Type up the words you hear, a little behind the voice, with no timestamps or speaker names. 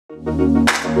First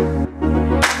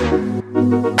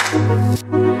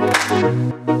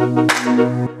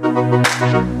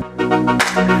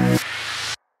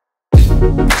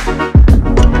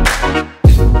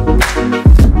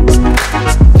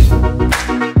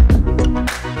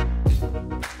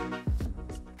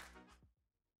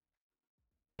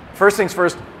things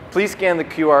first, please scan the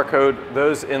QR code.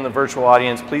 Those in the virtual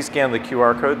audience, please scan the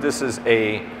QR code. This is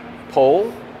a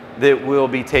poll that we'll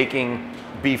be taking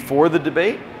before the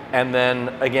debate and then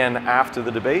again after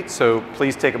the debate. So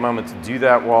please take a moment to do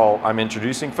that while I'm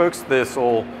introducing folks.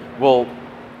 We'll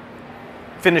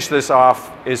finish this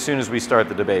off as soon as we start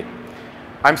the debate.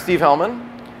 I'm Steve Hellman,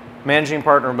 Managing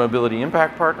Partner of Mobility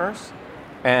Impact Partners,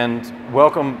 and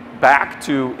welcome back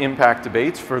to Impact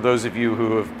Debates for those of you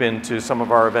who have been to some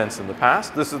of our events in the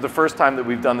past. This is the first time that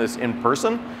we've done this in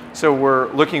person, so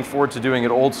we're looking forward to doing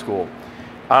it old school.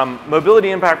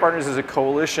 Mobility Impact Partners is a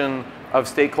coalition of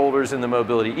stakeholders in the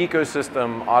mobility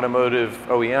ecosystem: automotive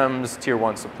OEMs, tier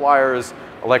 1 suppliers,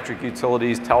 electric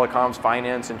utilities, telecoms,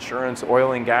 finance, insurance,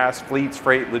 oil and gas, fleets,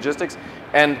 freight, logistics,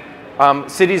 and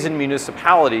cities and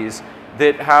municipalities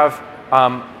that have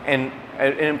an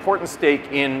important stake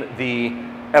in the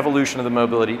evolution of the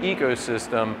mobility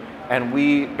ecosystem, and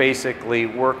we basically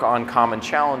work on common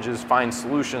challenges, find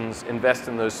solutions, invest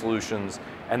in those solutions,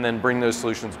 and then bring those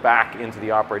solutions back into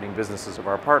the operating businesses of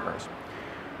our partners.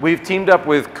 We've teamed up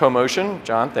with CoMotion,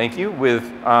 John, thank you, with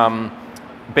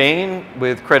Bain,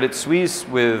 with Credit Suisse,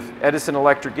 with Edison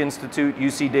Electric Institute,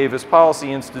 UC Davis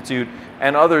Policy Institute,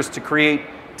 and others to create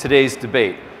today's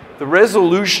debate. The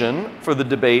resolution for the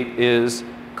debate is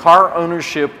car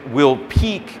ownership will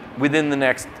peak within the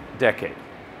next decade.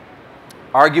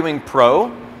 Arguing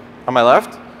pro, on my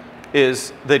left,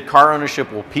 is that car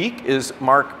ownership will peak is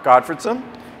Mark Gottfredson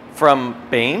from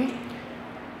Bain.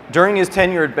 During his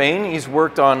tenure at Bain, he's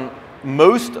worked with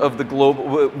most of the global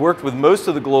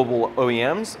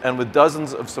OEMs and with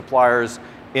dozens of suppliers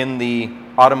in the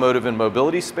automotive and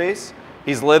mobility space.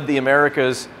 He's led the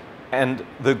Americas and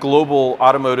the global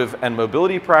automotive and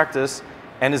mobility practice,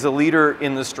 and is a leader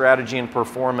in the strategy and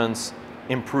performance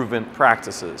improvement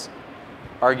practices.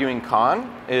 Arguing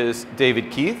con is David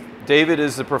Keith. David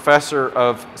is the professor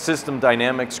of System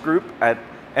Dynamics Group at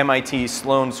MIT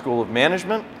Sloan School of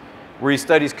Management, where he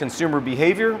studies consumer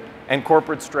behavior and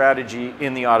corporate strategy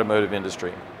in the automotive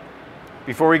industry.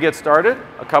 Before we get started,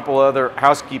 a couple other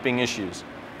housekeeping issues.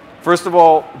 First of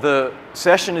all, the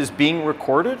session is being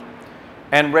recorded,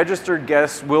 and registered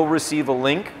guests will receive a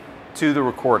link to the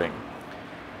recording.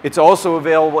 It's also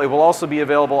available, it will also be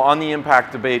available on the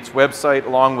Impact Debates website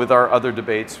along with our other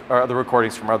debates, or other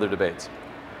recordings from other debates.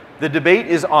 The debate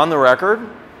is on the record,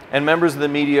 and members of the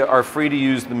media are free to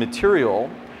use the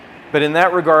material, but in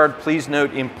that regard, please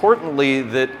note importantly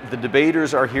that the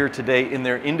debaters are here today in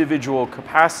their individual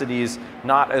capacities,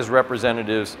 not as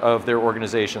representatives of their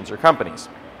organizations or companies.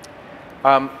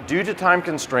 Due to time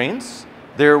constraints,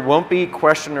 there won't be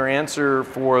question or answer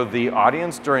for the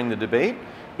audience during the debate.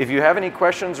 If you have any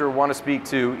questions or want to speak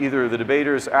to either of the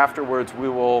debaters afterwards, we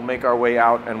will make our way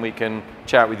out and we can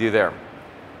chat with you there.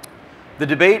 The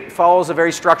debate follows a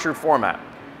very structured format.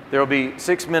 There will be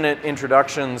 6-minute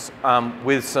introductions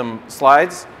with some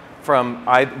slides from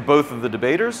both of the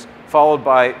debaters, followed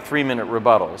by 3-minute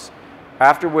rebuttals.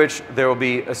 After which there will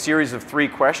be a series of 3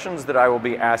 questions that I will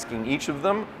be asking each of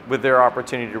them with their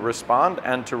opportunity to respond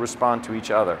and to respond to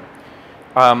each other.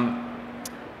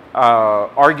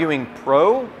 Arguing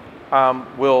pro,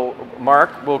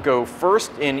 Mark will go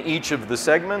first in each of the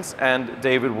segments, and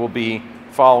David will be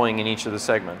following in each of the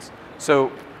segments.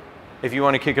 So if you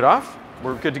want to kick it off,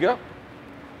 we're good to go. Is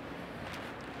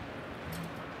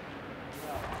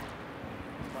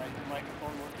the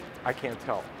microphone working? I can't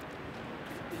tell.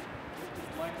 Is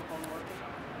the microphone working?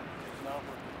 It's not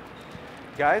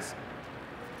working. Guys?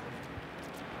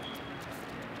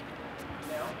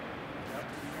 Now? Now,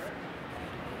 can you hear it?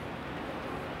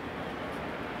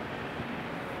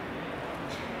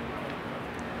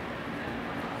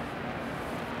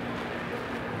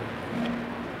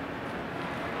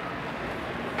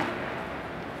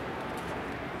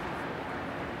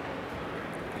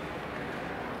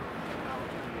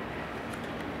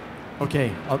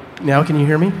 Okay, now can you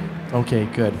hear me? Okay,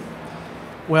 good.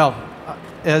 Well,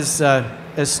 as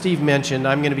Steve mentioned,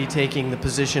 I'm going to be taking the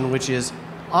position which is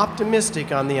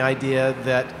optimistic on the idea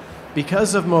that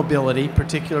because of mobility,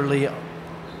 particularly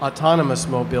autonomous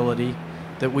mobility,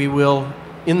 that we will,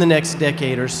 in the next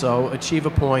decade or so, achieve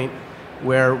a point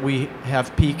where we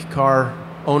have peak car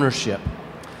ownership.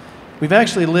 We've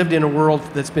actually lived in a world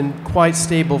that's been quite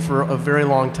stable for a very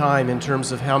long time in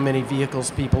terms of how many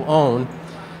vehicles people own.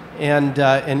 And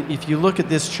if you look at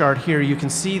this chart here, you can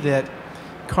see that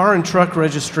car and truck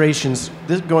registrations,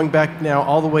 this going back now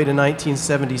all the way to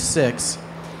 1976,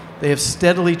 they have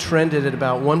steadily trended at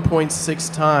about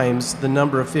 1.6 times the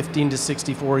number of 15 to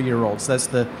 64-year-olds. That's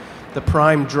the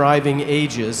prime driving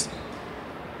ages.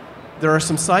 There are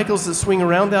some cycles that swing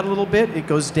around that a little bit. It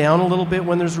goes down a little bit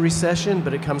when there's a recession,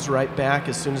 but it comes right back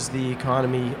as soon as the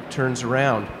economy turns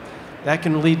around. That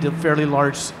can lead to fairly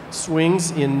large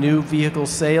swings in new vehicle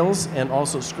sales and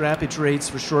also scrappage rates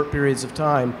for short periods of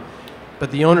time, but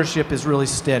the ownership is really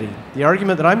steady. The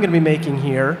argument that I'm going to be making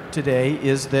here today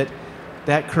is that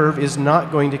that curve is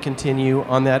not going to continue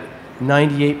on that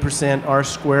 98% R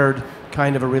squared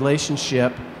kind of a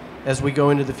relationship as we go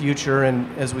into the future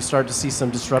and as we start to see some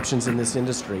disruptions in this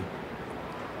industry.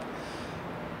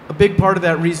 A big part of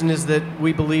that reason is that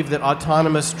we believe that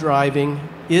autonomous driving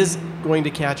is going to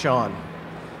catch on.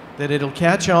 That it'll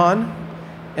catch on,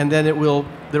 and then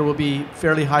there will be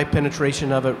fairly high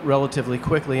penetration of it relatively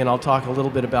quickly, and I'll talk a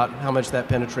little bit about how much that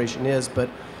penetration is, but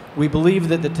we believe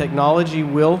that the technology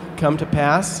will come to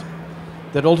pass,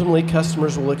 that ultimately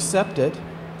customers will accept it,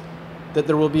 that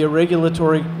there will be a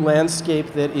regulatory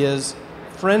landscape that is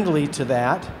friendly to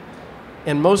that,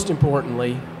 and most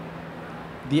importantly,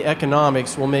 the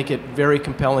economics will make it very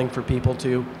compelling for people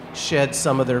to shed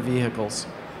some of their vehicles.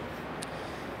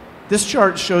 This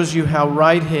chart shows you how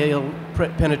ride-hail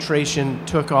penetration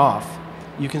took off.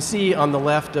 You can see on the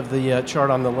left of the chart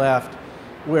on the left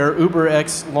where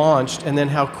UberX launched, and then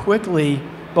how quickly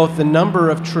both the number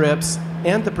of trips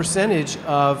and the percentage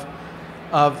of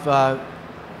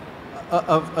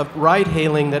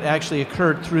ride-hailing that actually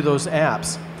occurred through those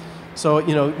apps. So,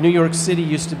 you know, New York City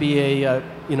used to be a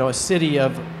city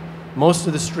of most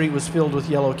of the street was filled with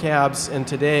yellow cabs, and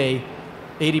today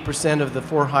 80% of the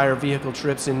for-hire vehicle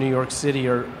trips in New York City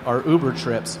are Uber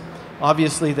trips.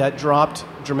 Obviously, that dropped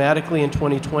dramatically in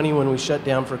 2020 when we shut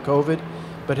down for COVID,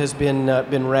 but has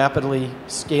been rapidly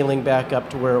scaling back up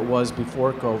to where it was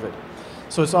before COVID.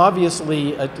 So it's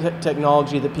obviously a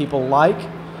technology that people like,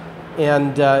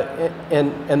 and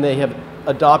they have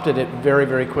adopted it very,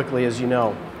 very quickly, as you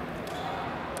know.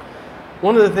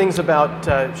 One of the things about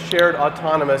shared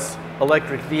autonomous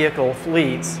electric vehicle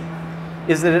fleets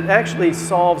is that it actually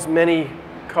solves many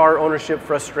car ownership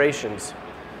frustrations.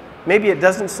 Maybe it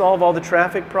doesn't solve all the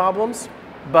traffic problems,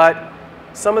 but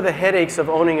some of the headaches of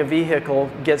owning a vehicle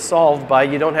get solved by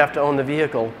you don't have to own the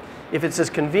vehicle. If it's as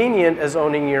convenient as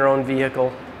owning your own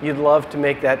vehicle, you'd love to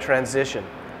make that transition.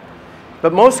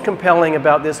 But most compelling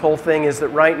about this whole thing is that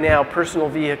right now, personal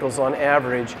vehicles on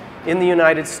average in the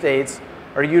United States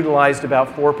are utilized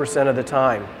about 4% of the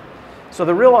time. So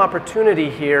the real opportunity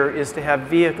here is to have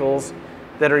vehicles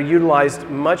that are utilized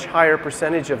much higher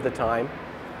percentage of the time.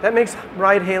 That makes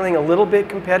ride-hailing a little bit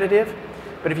competitive,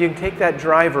 but if you can take that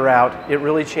driver out, it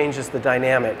really changes the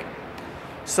dynamic.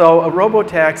 So a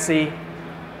robotaxi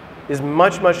is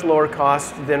much, much lower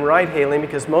cost than ride-hailing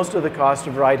because most of the cost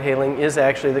of ride-hailing is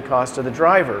actually the cost of the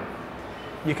driver.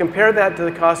 You compare that to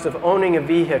the cost of owning a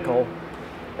vehicle,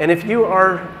 and if you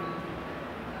are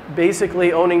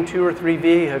basically owning 2 or 3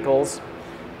 vehicles,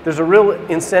 there's a real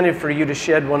incentive for you to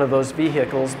shed one of those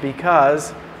vehicles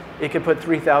because it could put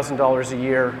 $3,000 a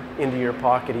year into your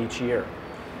pocket each year.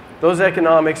 Those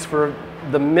economics for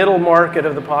the middle market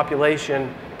of the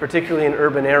population, particularly in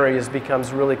urban areas,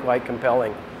 becomes really quite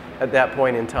compelling at that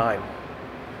point in time.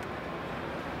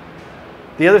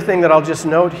 The other thing that I'll just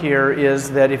note here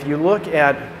is that if you look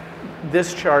at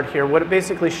this chart here, what it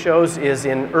basically shows is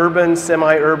in urban,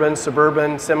 semi-urban,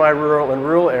 suburban, semi-rural, and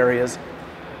rural areas,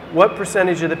 what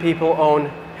percentage of the people own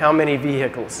how many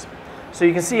vehicles. So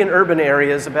you can see in urban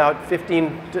areas, about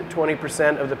 15 to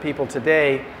 20% of the people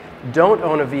today don't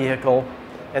own a vehicle,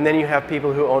 and then you have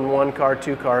people who own 1 car,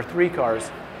 2 car, 3 cars.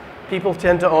 People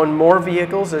tend to own more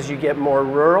vehicles as you get more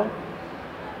rural.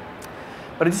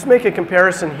 But I just make a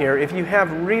comparison here. If you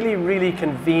have really, really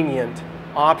convenient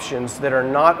options that are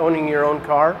not owning your own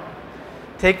car,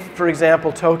 take, for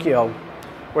example, Tokyo,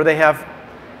 where they have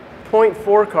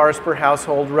 0.4 cars per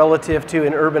household relative to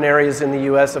in urban areas in the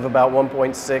US of about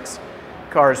 1.6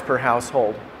 cars per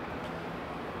household.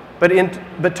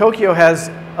 But Tokyo has,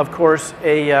 of course,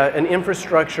 an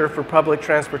infrastructure for public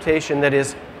transportation that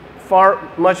is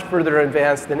much further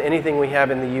advanced than anything we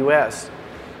have in the US.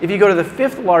 If you go to the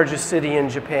 5th largest city in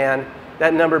Japan,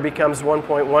 that number becomes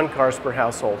 1.1 cars per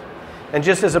household. And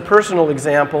just as a personal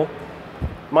example,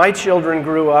 my children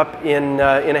grew up in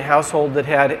a household that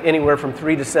had anywhere from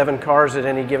 3 to 7 cars at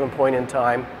any given point in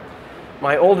time.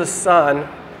 My oldest son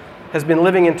has been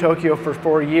living in Tokyo for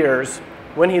 4 years.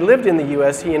 When he lived in the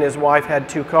US, he and his wife had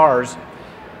 2 cars.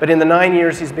 But in the 9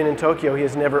 years he's been in Tokyo, he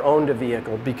has never owned a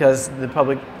vehicle because the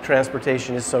public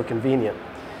transportation is so convenient.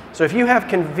 So if you have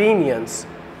convenience,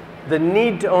 the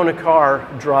need to own a car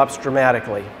drops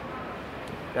dramatically.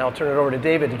 Now I'll turn it over to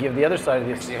David to give the other side of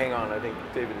this. Actually, hang on. I think,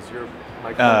 David, is your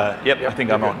microphone? Yep, I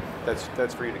think I'm on.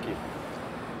 That's for you to keep.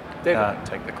 David.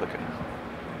 Take the clicker.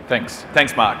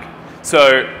 Thanks, Mark.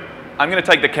 So I'm going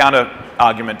to take the counter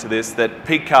argument to this, that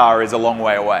peak car is a long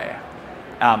way away.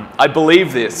 I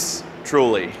believe this,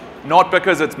 truly, not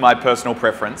because it's my personal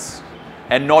preference,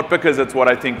 and not because it's what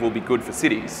I think will be good for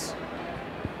cities,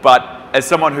 but as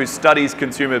someone who studies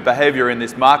consumer behavior in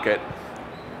this market,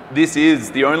 this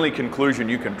is the only conclusion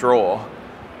you can draw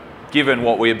given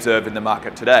what we observe in the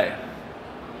market today.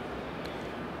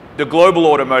 The global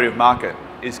automotive market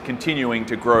is continuing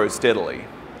to grow steadily.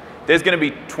 There's going to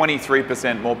be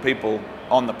 23% more people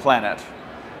on the planet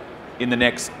in the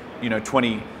next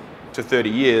 20 to 30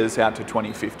 years out to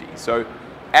 2050. So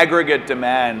aggregate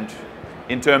demand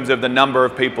in terms of the number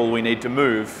of people we need to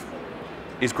move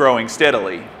is growing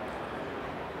steadily.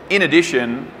 In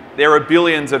addition, there are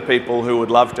billions of people who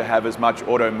would love to have as much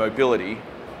auto mobility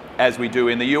as we do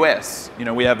in the US.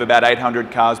 We have about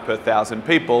 800 cars per 1,000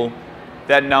 people.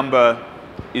 That number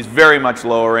is very much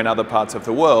lower in other parts of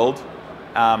the world.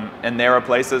 And there are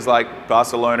places like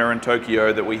Barcelona and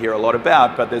Tokyo that we hear a lot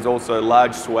about, but there's also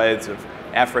large swathes of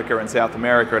Africa and South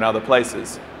America and other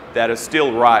places that are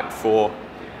still ripe for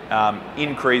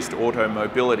increased auto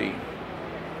mobility.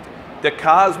 The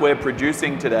cars we're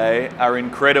producing today are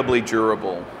incredibly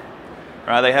durable.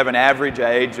 Right? They have an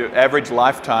average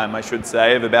lifetime, I should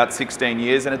say, of about 16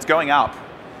 years, and it's going up.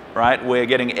 Right? We're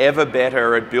getting ever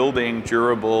better at building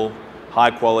durable,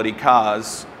 high-quality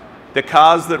cars. The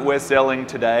cars that we're selling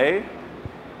today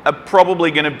are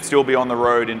probably going to still be on the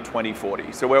road in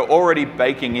 2040. So we're already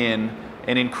baking in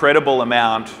an incredible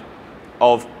amount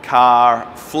of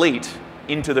car fleet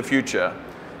into the future.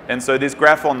 And so this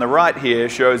graph on the right here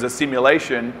shows a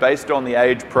simulation based on the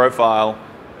age profile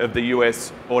of the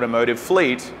US automotive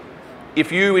fleet.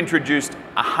 If you introduced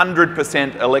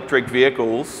 100% electric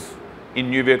vehicles in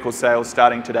new vehicle sales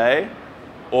starting today,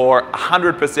 or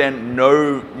 100%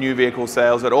 no new vehicle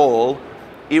sales at all,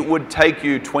 it would take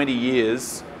you 20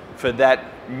 years for that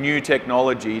new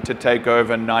technology to take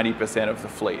over 90% of the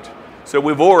fleet. So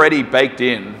we've already baked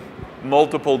in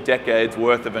multiple decades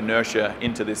worth of inertia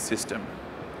into this system.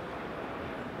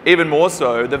 Even more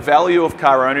so, the value of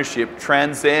car ownership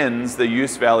transcends the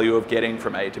use value of getting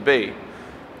from A to B.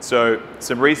 So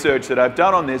some research that I've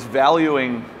done on this,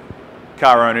 valuing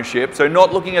car ownership, so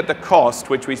not looking at the cost,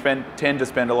 which we tend to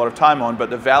spend a lot of time on, but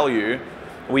the value,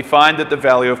 we find that the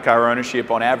value of car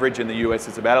ownership on average in the US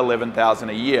is about $11,000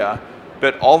 a year,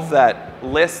 but of that,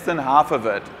 less than half of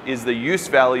it is the use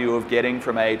value of getting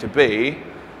from A to B,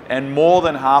 and more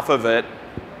than half of it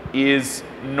is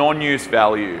non-use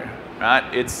value. Right?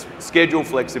 It's schedule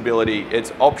flexibility,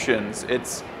 it's options,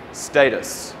 it's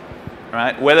status.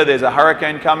 Right? Whether there's a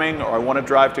hurricane coming or I want to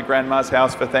drive to Grandma's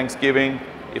house for Thanksgiving,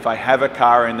 if I have a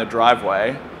car in the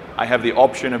driveway, I have the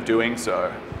option of doing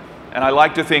so. And I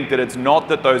like to think that it's not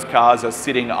that those cars are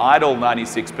sitting idle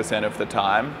 96% of the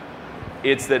time,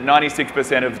 it's that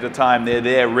 96% of the time they're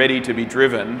there ready to be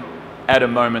driven at a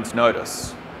moment's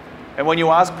notice. And when you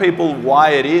ask people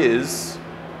why it is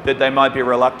that they might be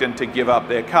reluctant to give up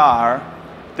their car,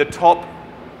 the top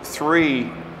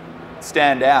three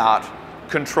stand out: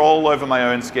 control over my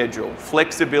own schedule,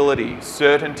 flexibility,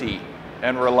 certainty,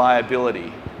 and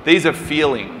reliability. These are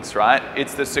feelings, right?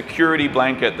 It's the security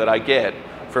blanket that I get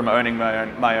from owning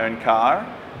my own car,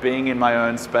 being in my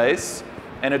own space,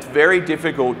 and it's very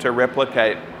difficult to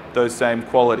replicate those same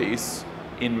qualities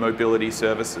in mobility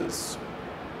services.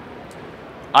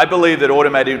 I believe that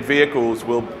automated vehicles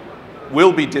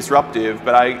will be disruptive,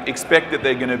 but I expect that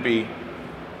they're going to be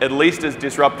at least as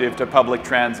disruptive to public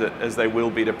transit as they will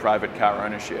be to private car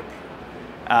ownership.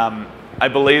 I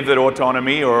believe that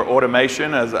autonomy, or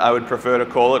automation as I would prefer to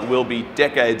call it, will be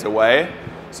decades away.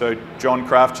 So John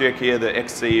Krafcik here, the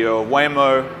ex-CEO of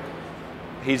Waymo,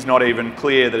 he's not even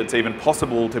clear that it's even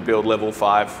possible to build level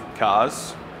 5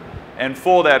 cars. And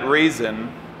for that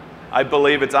reason, I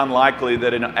believe it's unlikely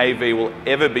that an AV will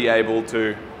ever be able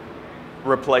to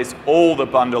replace all the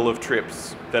bundle of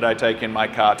trips that I take in my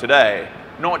car today.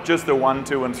 Not just the 1,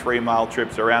 2, and 3 mile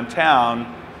trips around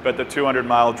town, but the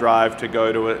 200-mile drive to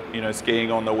go to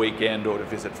skiing on the weekend or to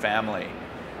visit family.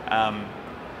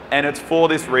 And it's for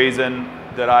this reason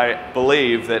that I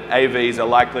believe that AVs are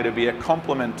likely to be a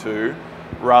complement to,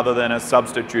 rather than a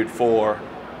substitute for,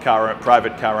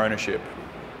 private car ownership.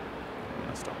 I'm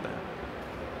going to stop there.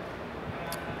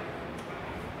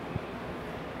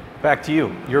 Back to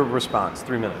you. Your response,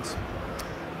 3 minutes.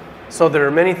 So there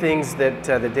are many things that,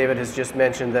 that David has just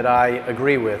mentioned that I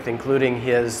agree with, including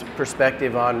his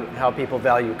perspective on how people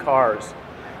value cars.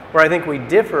 Where I think we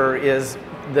differ is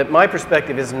that my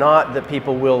perspective is not that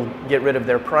people will get rid of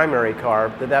their primary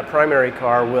car, that that primary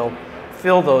car will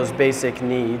fill those basic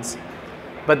needs,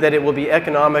 but that it will be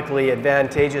economically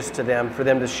advantageous to them for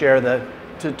them to share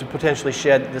to potentially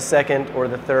shed the second or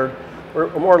the third, or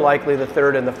more likely the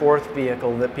third and the fourth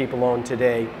vehicle that people own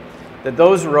today. That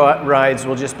those rides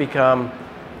will just become,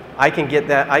 I can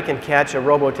catch a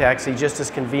robo-taxi just as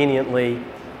conveniently,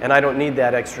 and I don't need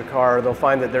that extra car. They'll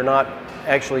find that they're not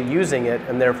actually using it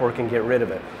and therefore can get rid of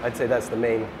it. I'd say that's the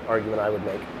main argument I would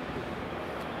make.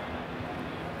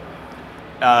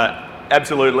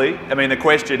 Absolutely. I mean, the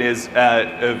question is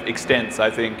of extents.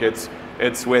 I think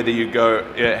it's whether you go,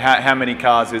 how many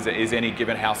cars is any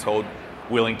given household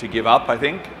willing to give up, I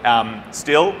think.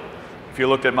 Still, if you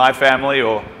looked at my family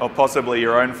or possibly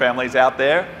your own families out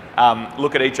there,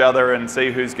 look at each other and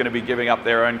see who's going to be giving up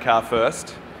their own car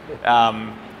first.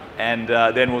 And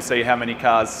then we'll see how many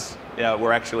cars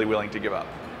we're actually willing to give up.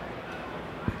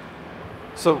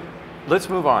 So let's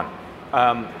move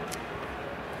on.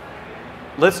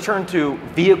 Let's turn to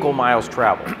vehicle miles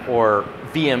traveled, or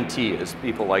VMT as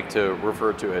people like to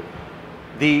refer to it.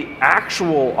 The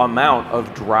actual amount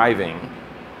of driving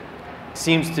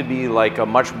seems to be like a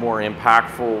much more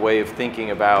impactful way of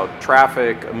thinking about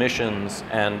traffic, emissions,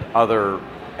 and other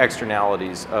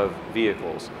externalities of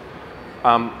vehicles.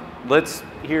 Let's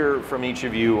hear from each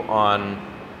of you on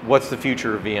what's the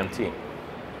future of VMT.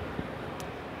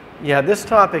 Yeah, this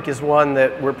topic is one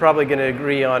that we're probably going to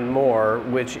agree on more,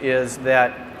 which is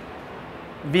that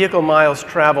vehicle miles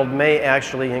traveled may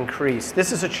actually increase.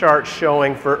 This is a chart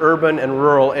showing for urban and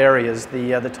rural areas.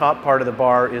 The top part of the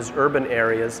bar is urban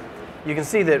areas. You can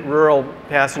see that rural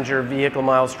passenger vehicle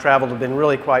miles traveled have been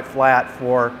really quite flat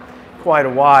for quite a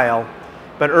while,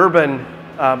 but urban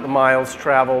miles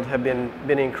traveled have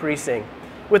been increasing,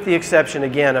 with the exception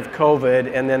again of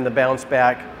COVID and then the bounce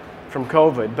back from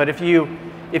COVID. But if you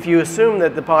assume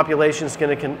that the population is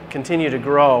going to continue to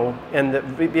grow and that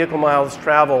vehicle miles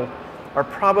traveled are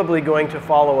probably going to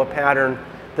follow a pattern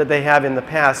that they have in the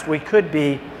past, we could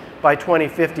be, by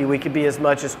 2050, we could be as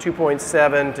much as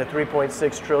 2.7 to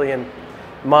 3.6 trillion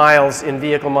miles in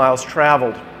vehicle miles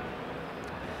traveled.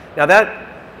 Now that,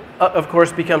 of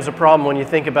course, becomes a problem when you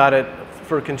think about it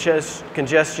for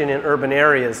congestion in urban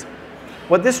areas.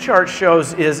 What this chart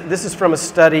shows is, this is from a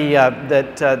study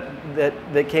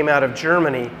that came out of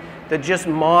Germany that just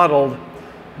modeled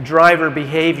driver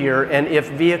behavior and if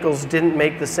vehicles didn't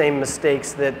make the same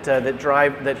mistakes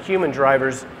that human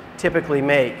drivers typically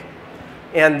make.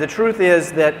 And the truth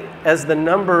is that as the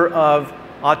number of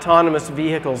autonomous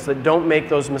vehicles that don't make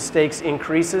those mistakes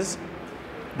increases,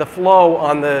 the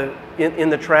flow in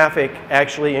the traffic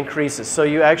actually increases. So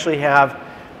you actually have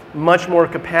much more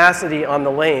capacity on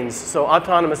the lanes. So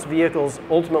autonomous vehicles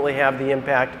ultimately have the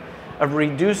impact of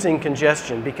reducing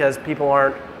congestion because people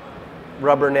aren't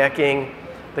rubbernecking,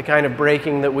 the kind of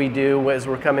braking that we do as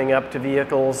we're coming up to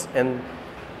vehicles and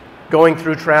going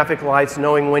through traffic lights,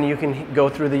 knowing when you can go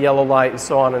through the yellow light and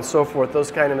so on and so forth,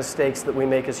 those kind of mistakes that we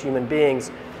make as human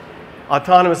beings.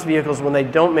 Autonomous vehicles, when they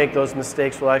don't make those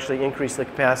mistakes, will actually increase the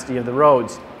capacity of the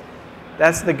roads.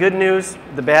 That's the good news.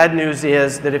 The bad news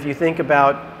is that if you think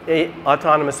about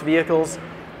autonomous vehicles,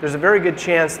 there's a very good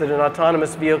chance that an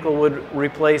autonomous vehicle would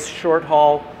replace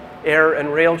short-haul air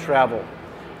and rail travel.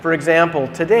 For example,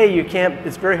 today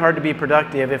it's very hard to be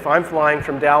productive. If I'm flying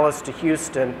from Dallas to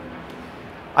Houston,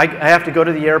 I have to go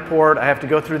to the airport, I have to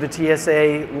go through the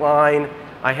TSA line,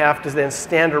 I have to then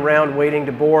stand around waiting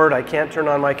to board. I can't turn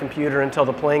on my computer until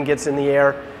the plane gets in the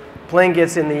air. Plane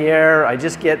gets in the air, I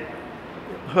just get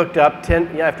hooked up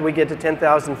after we get to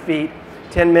 10,000 feet.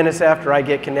 10 minutes after I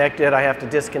get connected, I have to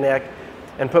disconnect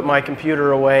and put my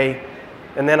computer away,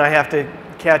 and then I have to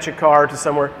catch a car to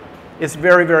somewhere. It's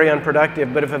very, very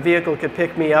unproductive, but if a vehicle could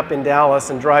pick me up in Dallas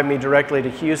and drive me directly to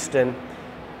Houston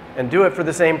and do it for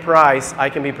the same price, I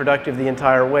can be productive the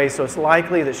entire way. So it's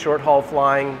likely that short-haul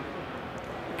flying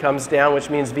comes down, which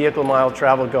means vehicle mile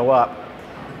travel go up.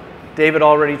 David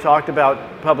already talked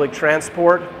about public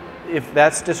transport. If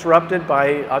that's disrupted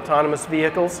by autonomous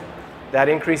vehicles, that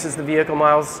increases the vehicle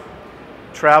miles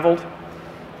traveled.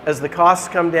 As the costs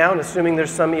come down, assuming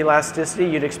there's some elasticity,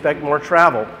 you'd expect more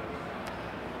travel.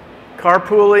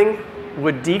 Carpooling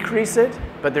would decrease it,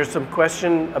 but there's some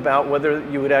question about whether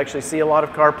you would actually see a lot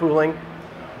of carpooling.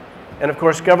 And of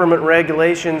course, government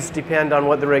regulations depend on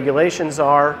what the regulations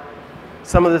are.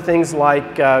 Some of the things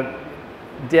like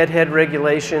deadhead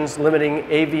regulations limiting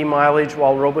AV mileage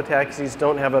while robotaxis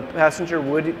don't have a passenger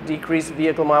would decrease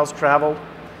vehicle miles traveled.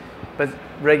 but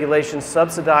regulations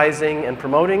subsidizing and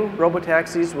promoting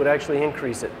robotaxis would actually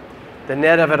increase it. The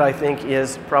net of it, I think,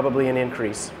 is probably an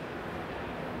increase.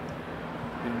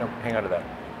 No, hang on to that.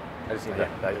 I just need that.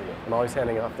 I'm always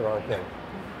handing off the wrong thing.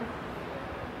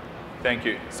 Thank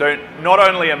you. So not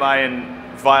only am I in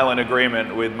violent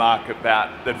agreement with Mark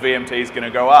about that VMT is going to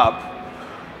go up,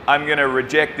 I'm going to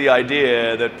reject the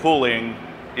idea that pooling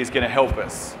is going to help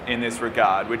us in this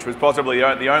regard, which was possibly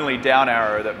the only down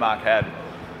arrow that Mark had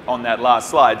on that last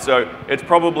slide. So it's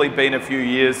probably been a few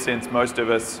years since most of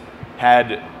us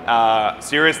had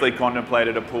seriously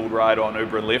contemplated a pooled ride on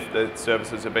Uber and Lyft. The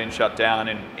services have been shut down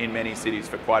in many cities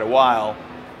for quite a while.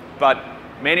 But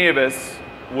many of us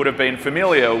would have been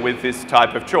familiar with this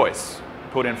type of choice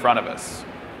put in front of us.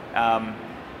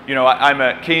 You know, I'm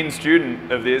a keen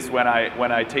student of this when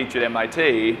I teach at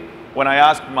MIT. When I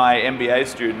ask my MBA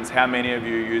students how many of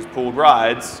you use pooled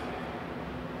rides,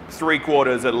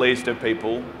 3/4 at least of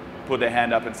people put their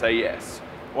hand up and say yes.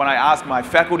 When I ask my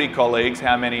faculty colleagues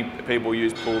how many people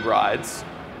use pooled rides,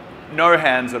 no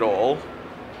hands at all,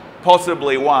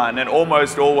 possibly one, and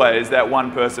almost always that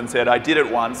one person said, I did it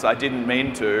once, I didn't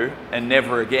mean to, and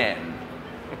never again.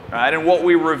 Right? And what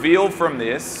we reveal from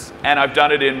this, and I've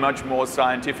done it in much more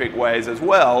scientific ways as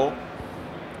well,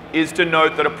 is to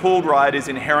note that a pooled ride is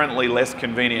inherently less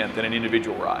convenient than an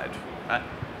individual ride. Right?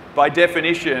 By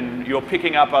definition, you're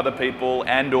picking up other people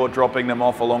and or dropping them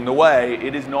off along the way.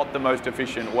 It is not the most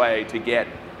efficient way to get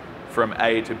from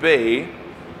A to B.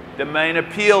 The main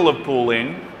appeal of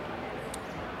pooling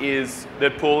is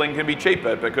that pooling can be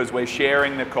cheaper because we're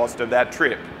sharing the cost of that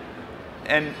trip.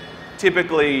 And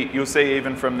typically, you'll see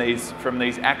even from these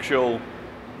actual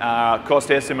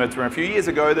cost estimates from a few years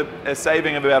ago, a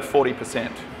saving of about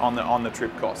 40% on the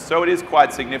trip cost. So it is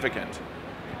quite significant.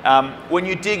 When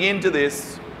you dig into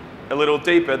this a little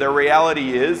deeper, the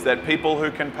reality is that people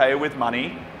who can pay with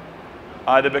money,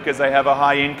 either because they have a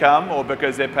high income or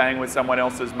because they're paying with someone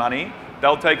else's money,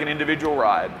 they'll take an individual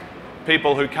ride.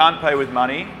 People who can't pay with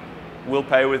money will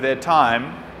pay with their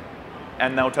time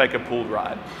and they'll take a pooled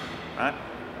ride. Right?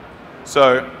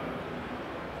 So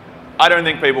I don't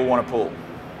think people want to pool.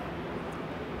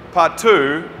 Part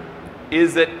two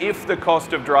is that if the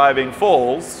cost of driving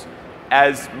falls,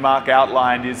 as Mark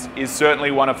outlined, is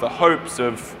certainly one of the hopes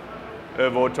of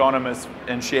autonomous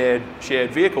and shared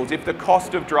vehicles. If the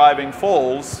cost of driving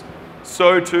falls,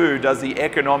 so too does the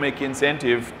economic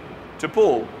incentive to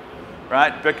pool,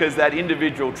 right? Because that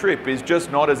individual trip is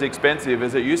just not as expensive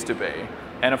as it used to be.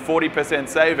 And a 40%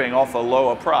 saving off a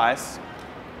lower price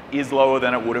is lower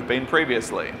than it would have been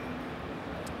previously.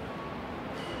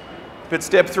 But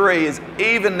step three is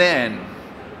even then,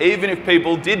 even if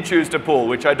people did choose to pool,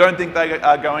 which I don't think they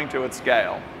are going to at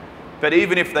scale, but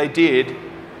even if they did,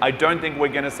 I don't think we're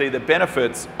going to see the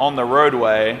benefits on the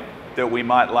roadway that we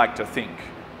might like to think,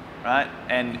 right?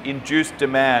 And induced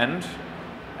demand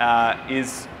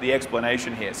is the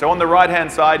explanation here. So on the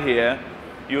right-hand side here,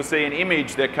 you'll see an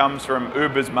image that comes from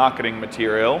Uber's marketing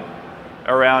material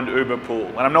around Uber Pool.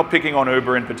 And I'm not picking on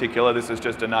Uber in particular, this is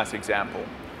just a nice example.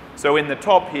 So in the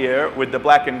top here, with the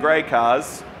black and grey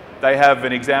cars, they have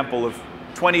an example of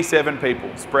 27 people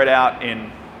spread out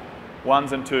in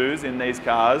ones and twos in these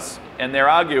cars, and they're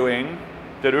arguing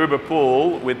that Uber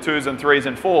Pool with 2s and 3s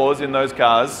and 4s in those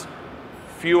cars,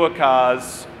 fewer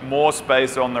cars, more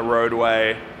space on the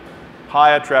roadway,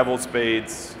 higher travel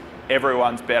speeds,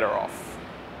 everyone's better off.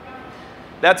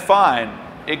 That's fine,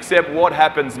 except what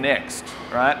happens next,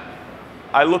 right?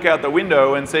 I look out the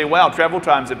window and see, wow, travel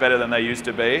times are better than they used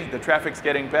to be. The traffic's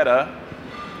getting better.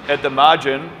 At the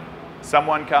margin,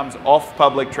 someone comes off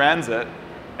public transit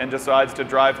and decides to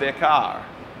drive their car.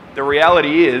 The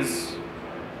reality is,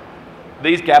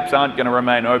 these gaps aren't going to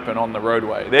remain open on the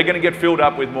roadway. They're going to get filled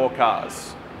up with more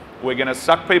cars. We're going to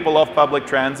suck people off public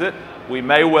transit. We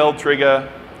may well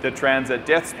trigger the transit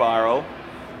death spiral.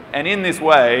 And in this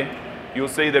way, you'll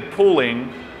see that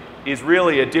pooling is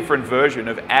really a different version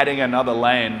of adding another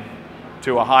lane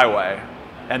to a highway.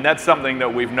 And that's something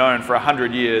that we've known for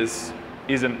 100 years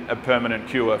isn't a permanent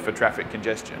cure for traffic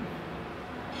congestion.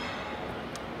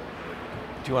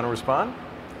 Do you want to respond?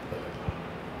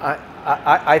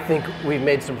 I think we've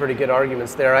made some pretty good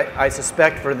arguments there. I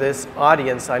suspect for this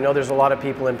audience, I know there's a lot of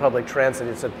people in public transit.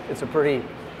 It's a pretty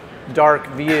dark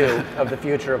view of the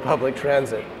future of public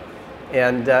transit.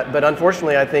 And but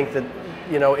unfortunately, I think that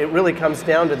it really comes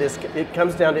down to this. It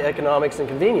comes down to economics and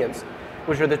convenience,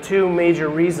 which are the two major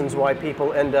reasons why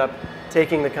people end up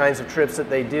taking the kinds of trips that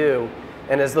they do.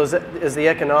 And as the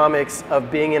economics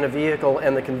of being in a vehicle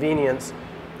and the convenience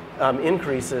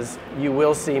increases, you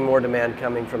will see more demand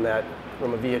coming from that,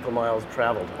 from a vehicle miles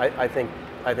traveled. I think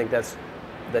that's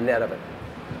the net of it.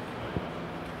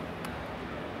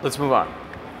 Let's move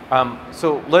on.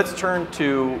 So let's turn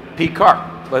to peak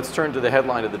car. Let's turn to the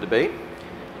headline of the debate.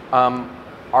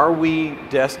 Are we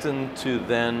destined to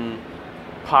then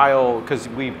pile, because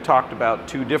we've talked about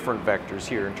two different vectors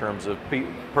here in terms of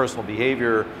personal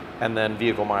behavior and then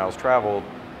vehicle miles traveled.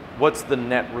 What's the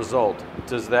net result?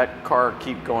 Does that car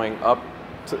keep going up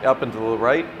and to the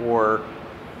right, or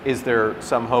is there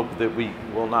some hope that we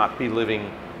will not be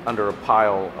living under a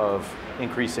pile of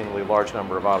increasingly large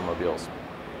number of automobiles?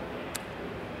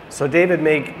 So David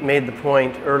made the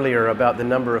point earlier about the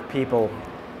number of people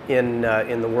in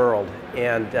the world,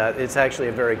 and it's actually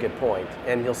a very good point.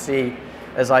 And you'll see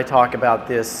as I talk about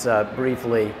this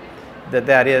briefly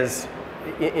that is,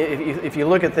 if you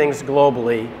look at things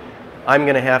globally, I'm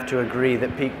going to have to agree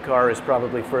that peak car is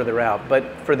probably further out.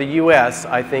 But for the US,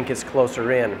 I think it's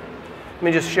closer in. Let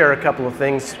me just share a couple of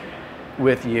things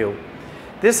with you.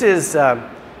 This is,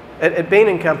 at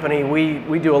Bain & Company,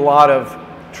 we do a lot of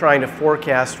trying to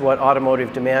forecast what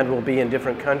automotive demand will be in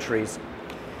different countries.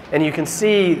 And you can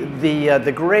see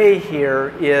the gray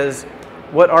here is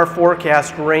what our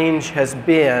forecast range has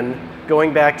been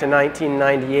going back to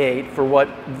 1998 for what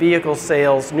vehicle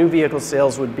sales, new vehicle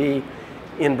sales would be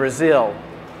in Brazil.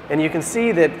 And you can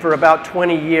see that for about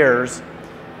 20 years,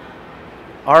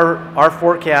 our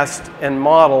forecast and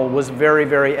model was very,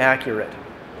 very accurate.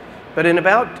 But in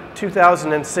about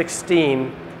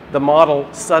 2016, the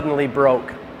model suddenly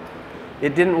broke.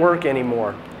 It didn't work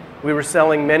anymore. We were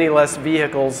selling many less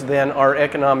vehicles than our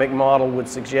economic model would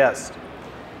suggest.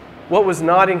 What was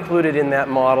not included in that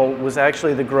model was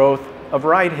actually the growth of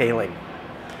ride-hailing.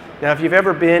 Now, if you've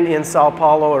ever been in Sao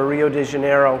Paulo or Rio de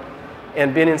Janeiro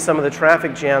and been in some of the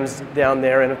traffic jams down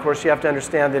there, and of course you have to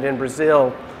understand that in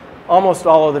Brazil, almost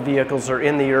all of the vehicles are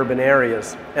in the urban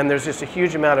areas, and there's just a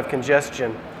huge amount of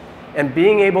congestion. And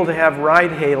being able to have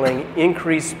ride-hailing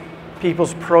increase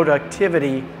people's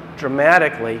productivity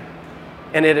dramatically,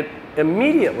 and it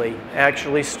immediately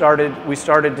actually we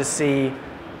started to see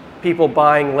people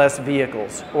buying less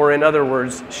vehicles, or in other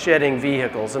words, shedding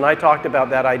vehicles. And I talked about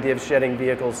that idea of shedding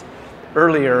vehicles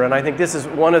earlier, and I think this is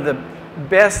one of the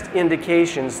best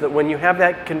indications that when you have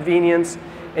that convenience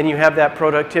and you have that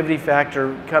productivity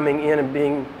factor coming in and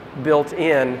being built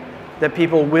in, that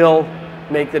people will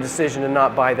make the decision to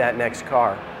not buy that next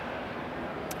car.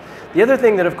 The other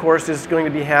thing that of course is going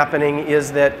to be happening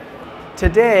is that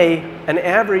today an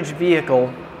average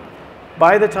vehicle,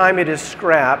 by the time it is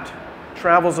scrapped,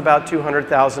 travels about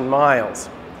 200,000 miles.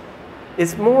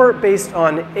 It's more based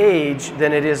on age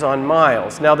than it is on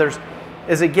miles. Now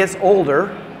as it gets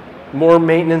older, more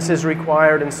maintenance is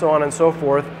required and so on and so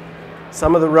forth.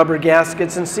 Some of the rubber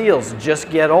gaskets and seals just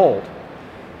get old.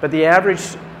 But the average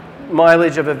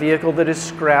mileage of a vehicle that is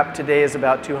scrapped today is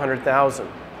about 200,000.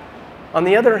 On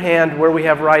the other hand, where we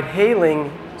have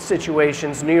ride-hailing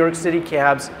situations, New York City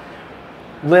cabs,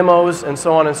 limos, and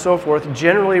so on and so forth,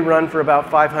 generally run for about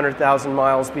 500,000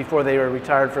 miles before they are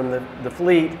retired from the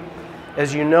fleet.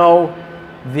 As you know,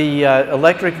 the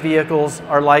electric vehicles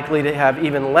are likely to have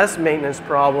even less maintenance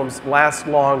problems, last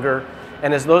longer,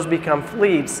 and as those become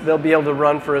fleets, they'll be able to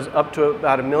run for up to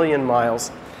about 1 million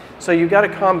miles. So you've got a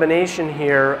combination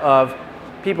here of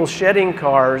people shedding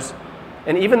cars,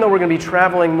 and even though we're going to be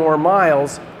traveling more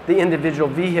miles, the individual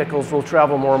vehicles will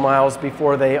travel more miles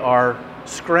before they are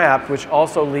scrapped, which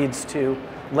also leads to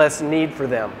less need for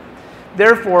them.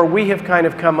 Therefore, we have kind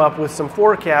of come up with some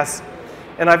forecasts,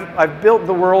 and I've built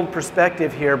the world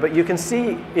perspective here, but you can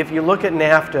see if you look at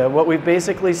NAFTA, what we've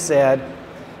basically said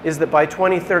is that by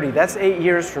 2030, that's 8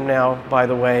 years from now, by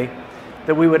the way,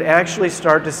 that we would actually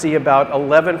start to see about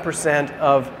 11%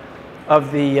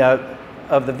 of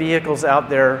the vehicles out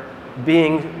there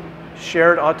being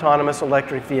shared autonomous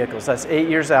electric vehicles. That's 8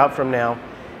 years out from now,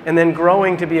 and then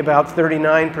growing to be about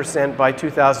 39% by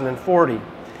 2040.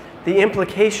 The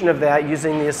implication of that,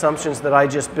 using the assumptions that I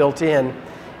just built in,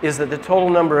 is that the total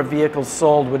number of vehicles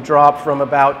sold would drop from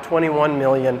about 21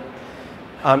 million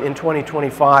in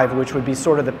 2025, which would be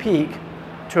sort of the peak,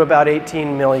 to about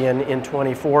 18 million in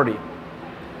 2040.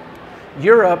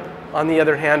 Europe, on the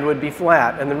other hand, would be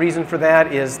flat, and the reason for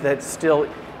that is that still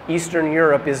Eastern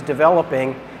Europe is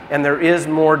developing, and there is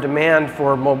more demand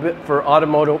for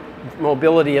automotive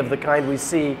mobility of the kind we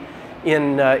see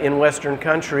in Western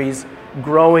countries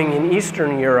growing in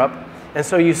Eastern Europe. And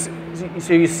so you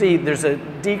see there's a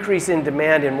decrease in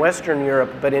demand in Western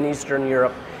Europe, but in Eastern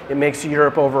Europe it makes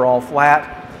Europe overall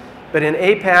flat. But in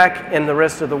APAC and the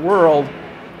rest of the world,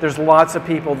 there's lots of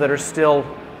people that are still,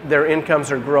 their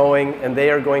incomes are growing and they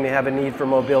are going to have a need for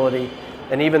mobility.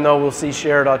 And even though we'll see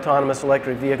shared autonomous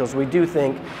electric vehicles, we do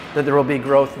think that there will be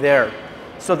growth there.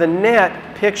 So the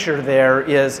net picture there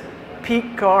is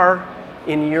peak car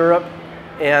in Europe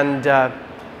and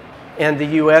the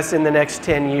US in the next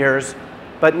 10 years,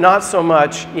 but not so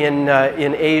much in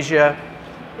Asia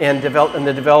and in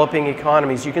the developing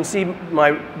economies. You can see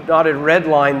my dotted red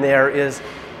line there is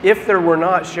if there were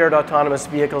not shared autonomous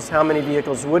vehicles, how many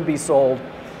vehicles would be sold?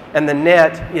 And the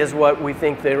net is what we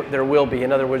think there will be.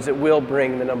 In other words, it will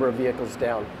bring the number of vehicles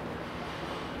down.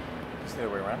 It's the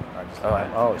other way around?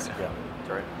 Yeah.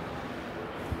 Sorry.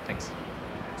 Thanks.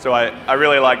 So I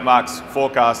really like Mark's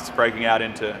forecasts breaking out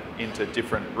into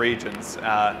different regions.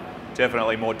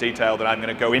 Definitely more detail than I'm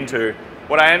going to go into.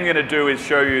 What I am going to do is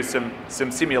show you some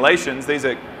simulations. These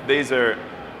are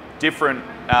different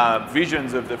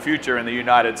visions of the future in the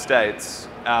United States.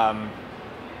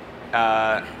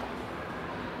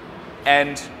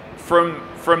 And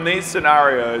from these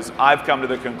scenarios, I've come to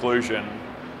the conclusion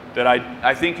that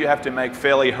I think you have to make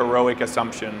fairly heroic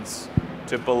assumptions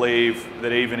to believe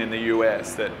that even in the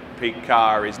US that peak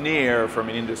car is near from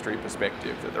an industry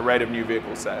perspective, that the rate of new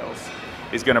vehicle sales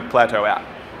is going to plateau out.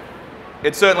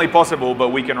 It's certainly possible, but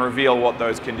we can reveal what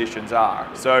those conditions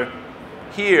are. So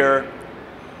here,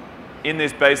 in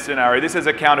this base scenario, this is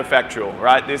a counterfactual,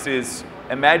 right? This is,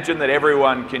 imagine that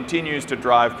everyone continues to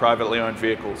drive privately owned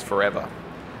vehicles forever.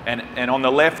 And on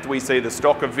the left, we see the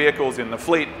stock of vehicles in the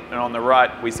fleet, and on the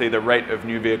right, we see the rate of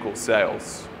new vehicle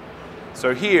sales.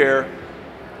 So here,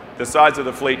 the size of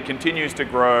the fleet continues to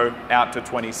grow out to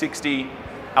 2060,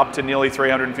 up to nearly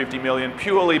 350 million,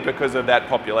 purely because of that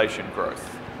population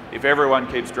growth. If everyone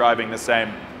keeps driving the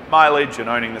same mileage and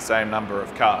owning the same number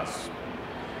of cars.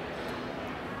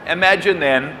 Imagine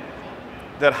then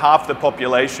that half the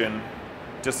population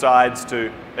decides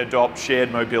to adopt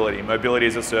shared mobility, mobility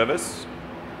as a service,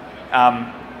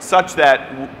 such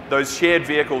that those shared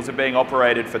vehicles are being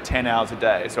operated for 10 hours a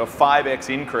day. So a 5x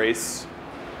increase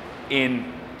in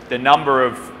the number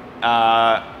of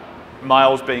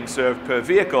miles being served per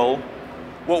vehicle.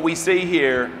 What we see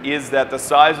here is that the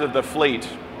size of the fleet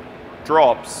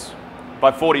drops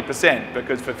by 40%,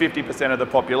 because for 50% of the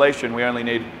population, we only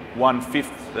need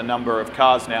 1/5 the number of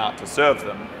cars now to serve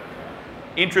them.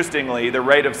 Interestingly, the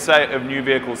rate of new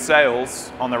vehicle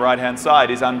sales on the right-hand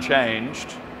side is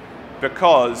unchanged,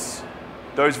 because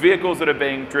those vehicles that are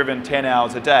being driven 10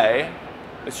 hours a day,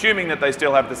 assuming that they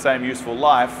still have the same useful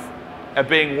life, are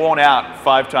being worn out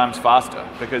 5 times faster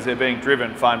because they're being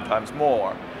driven 5 times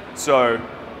more. So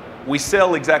we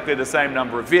sell exactly the same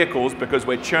number of vehicles because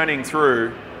we're churning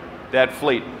through that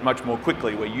fleet much more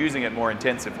quickly. We're using it more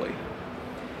intensively.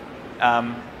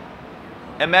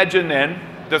 Imagine then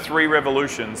the 3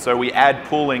 revolutions. So we add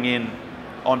pooling in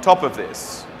on top of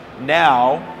this.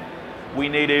 Now we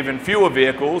need even fewer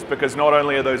vehicles, because not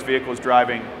only are those vehicles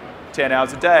driving 10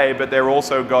 hours a day, but they're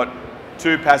also got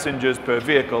 2 passengers per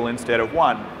vehicle instead of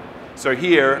 1. So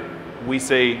here we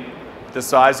see the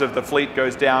size of the fleet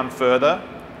goes down further,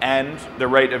 and the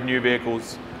rate of new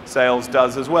vehicles sales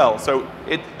does as well. So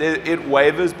it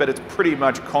wavers, but it's pretty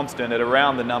much constant at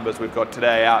around the numbers we've got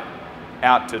today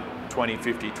out to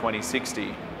 2050,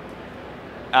 2060.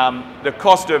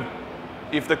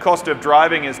 If the cost of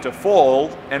driving is to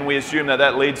fall, and we assume that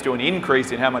that leads to an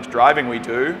increase in how much driving we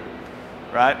do,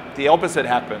 right? The opposite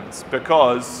happens,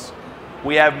 because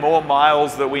we have more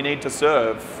miles that we need to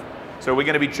serve. So we're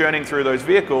going to be churning through those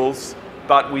vehicles,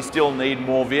 but we still need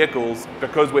more vehicles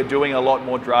because we're doing a lot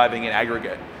more driving in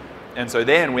aggregate. And so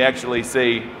then we actually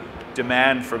see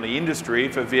demand from the industry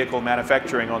for vehicle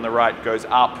manufacturing on the right goes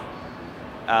up.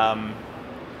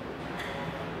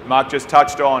 Mark just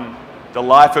touched on the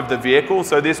life of the vehicle,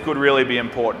 so this could really be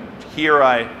important. Here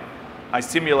I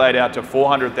simulate out to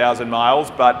 400,000 miles,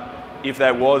 but if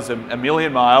that was a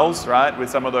million miles, right, with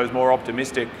some of those more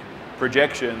optimistic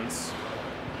projections,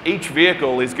 each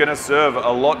vehicle is going to serve a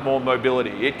lot more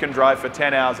mobility. It can drive for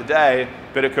 10 hours a day,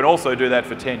 but it can also do that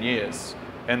for 10 years.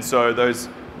 And so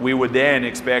we would then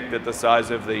expect that the size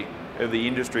of the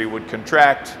industry would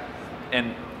contract,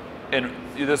 and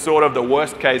the sort of the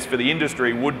worst case for the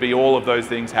industry would be all of those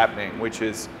things happening, which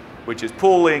is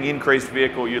pooling, increased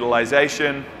vehicle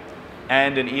utilization,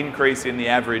 and an increase in the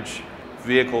average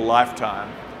vehicle lifetime.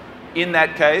 In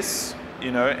that case,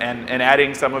 and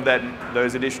adding some of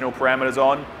those additional parameters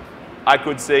on, I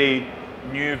could see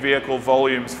new vehicle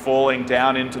volumes falling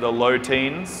down into the low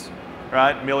teens,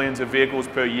 right? Millions of vehicles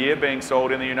per year being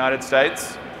sold in the United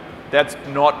States. That's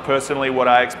not personally what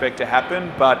I expect to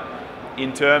happen, but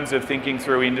in terms of thinking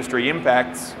through industry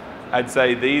impacts, I'd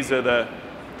say these are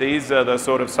the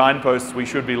sort of signposts we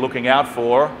should be looking out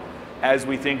for as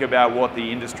we think about what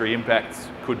the industry impacts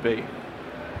could be.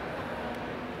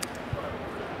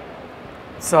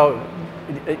 So,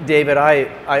 David,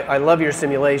 I love your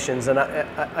simulations, and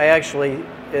I actually,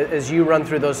 as you run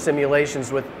through those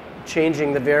simulations with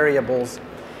changing the variables,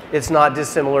 it's not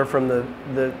dissimilar from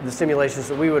the simulations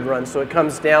that we would run. So it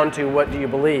comes down to, what do you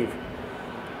believe?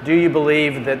 Do you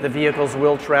believe that the vehicles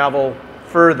will travel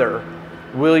further?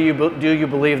 Do you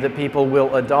believe that people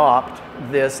will adopt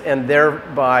this and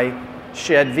thereby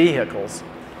shed vehicles?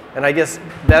 And I guess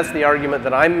that's the argument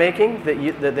that I'm making,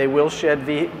 that they will shed,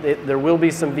 there will be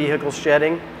some vehicle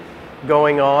shedding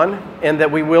going on, and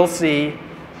that we will see,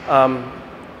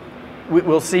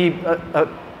 we'll see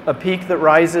a peak that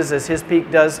rises as his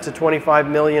peak does to 25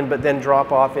 million, but then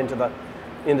drop off into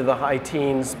the high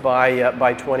teens by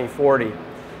 2040.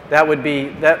 That would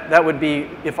be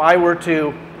if I were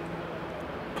to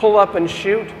pull up and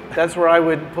shoot, that's where I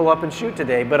would pull up and shoot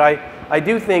today. But I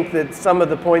do think that some of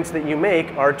the points that you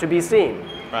make are to be seen.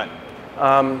 Right.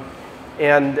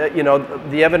 You know,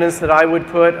 the evidence that I would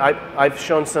put, I've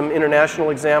shown some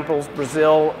international examples,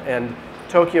 Brazil and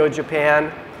Tokyo,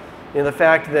 Japan. You know, the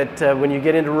fact that when you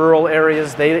get into rural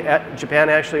areas, Japan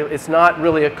actually, it's not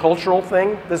really a cultural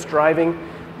thing that's driving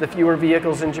the fewer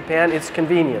vehicles in Japan, it's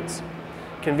convenience.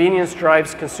 Convenience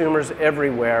drives consumers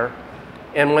everywhere,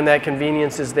 and when that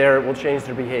convenience is there, it will change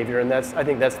their behavior, and I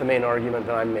think that's the main argument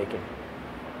that I'm making.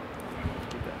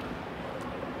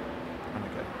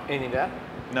 Anything to add?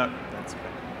 No, that's okay.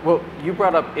 Well, you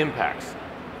brought up impacts.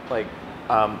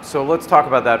 So let's talk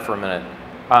about that for a minute.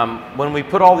 When we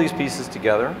put all these pieces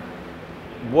together,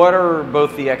 what are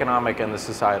both the economic and the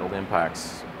societal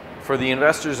impacts? For the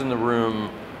investors in the room,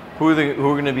 who are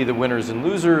going to be the winners and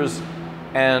losers?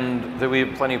 And that we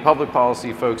have plenty of public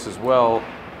policy folks as well.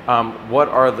 What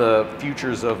are the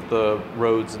futures of the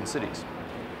roads and cities?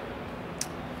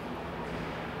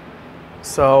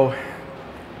 So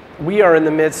we are in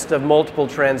the midst of multiple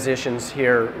transitions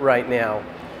here right now.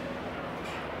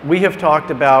 We have talked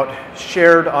about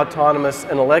shared autonomous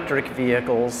and electric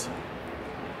vehicles.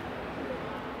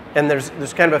 And there's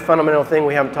kind of a fundamental thing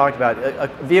we haven't talked about. A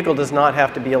vehicle does not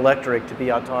have to be electric to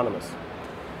be autonomous.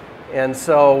 And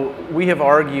so we have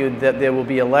argued that they will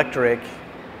be electric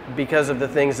because of the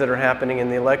things that are happening in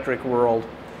the electric world.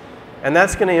 And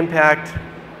that's going to impact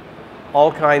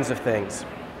all kinds of things.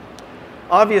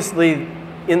 Obviously,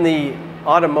 in the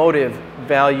automotive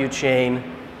value chain,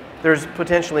 there's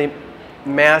potentially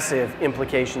massive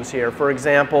implications here. For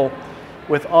example,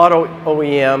 with auto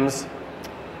OEMs,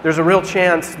 there's a real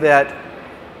chance that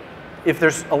if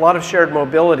there's a lot of shared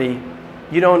mobility,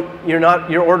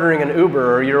 you're ordering an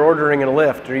Uber, or you're ordering a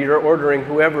Lyft, or you're ordering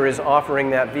whoever is offering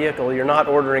that vehicle. You're not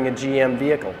ordering a GM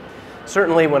vehicle.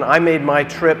 Certainly, when I made my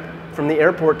trip from the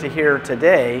airport to here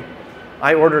today,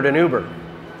 I ordered an Uber.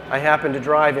 I happened to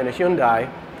drive in a Hyundai,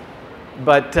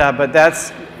 but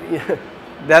that's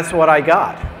what I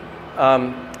got.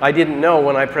 I didn't know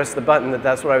when I pressed the button that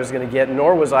that's what I was going to get,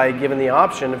 nor was I given the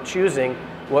option of choosing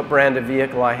what brand of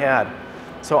vehicle I had.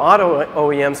 So auto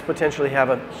OEMs potentially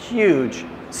have a huge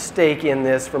stake in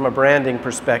this from a branding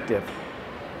perspective.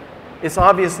 It's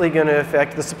obviously going to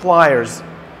affect the suppliers,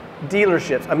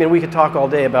 dealerships. I mean, we could talk all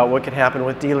day about what could happen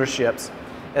with dealerships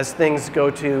as things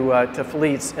go to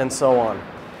fleets and so on.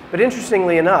 But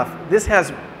interestingly enough, this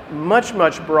has much,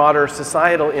 much broader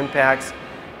societal impacts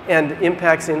and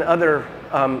impacts in other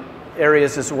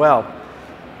areas as well.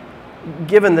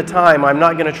 Given the time, I'm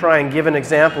not going to try and give an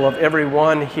example of every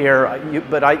one here,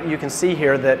 but you can see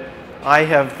here that I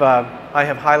have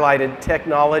highlighted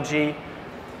technology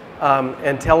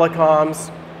and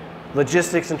telecoms,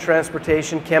 logistics and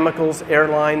transportation, chemicals,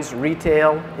 airlines,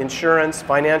 retail, insurance,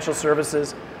 financial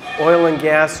services, oil and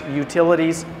gas,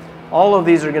 utilities. All of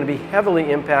these are going to be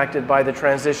heavily impacted by the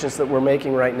transitions that we're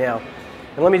making right now.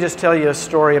 And let me just tell you a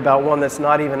story about one that's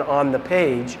not even on the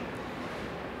page.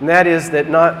 And that is that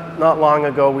not long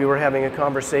ago we were having a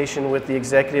conversation with the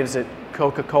executives at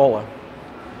Coca-Cola.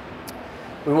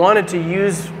 We wanted to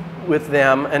use with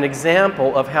them an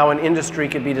example of how an industry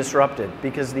could be disrupted,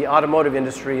 because the automotive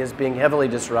industry is being heavily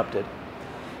disrupted.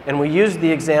 And we used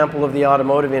the example of the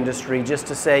automotive industry just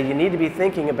to say you need to be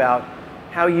thinking about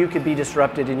how you could be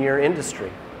disrupted in your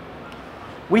industry.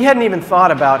 We hadn't even thought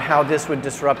about how this would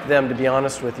disrupt them, to be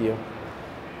honest with you.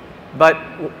 But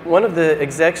one of the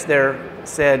execs there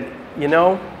said, you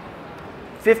know,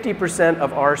 50%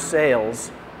 of our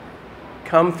sales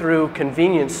come through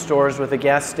convenience stores with a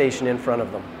gas station in front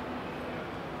of them.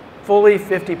 Fully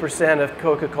 50% of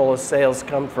Coca-Cola's sales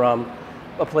come from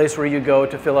a place where you go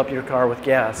to fill up your car with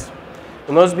gas.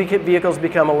 When those vehicles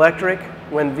become electric,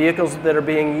 when vehicles that are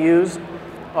being used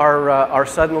are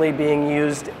suddenly being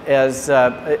used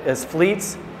as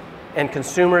fleets, and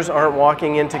consumers aren't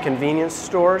walking into convenience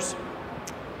stores,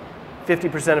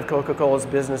 50% of Coca-Cola's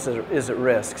business is at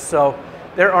risk. So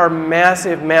there are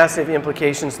massive, massive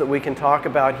implications that we can talk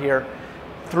about here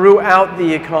throughout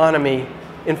the economy.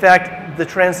 In fact, the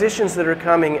transitions that are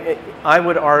coming, I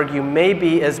would argue, may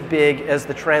be as big as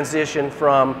the transition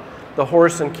from the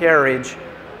horse and carriage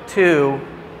to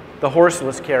the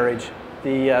horseless carriage,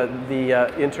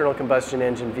 the internal combustion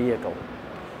engine vehicle.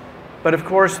 But of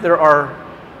course, there are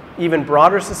even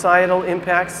broader societal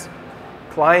impacts,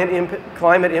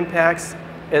 climate impacts,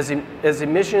 as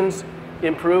emissions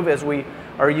improve, as we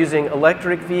are using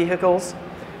electric vehicles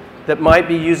that might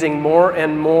be using more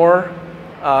and more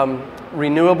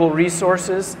renewable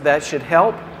resources. That should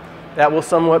help. That will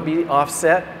somewhat be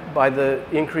offset by the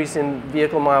increase in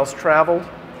vehicle miles traveled.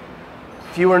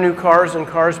 Fewer new cars and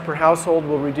cars per household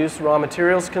will reduce raw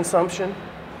materials consumption.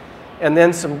 And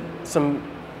then some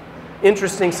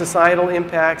interesting societal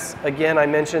impacts. Again, I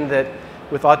mentioned that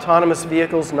with autonomous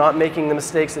vehicles not making the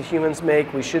mistakes that humans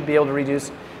make, we should be able to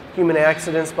reduce human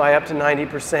accidents by up to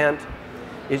 90%.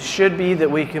 It should be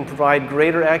that we can provide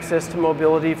greater access to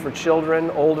mobility for children,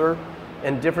 older,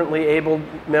 and differently abled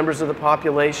members of the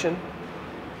population.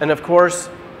 And of course,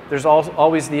 there's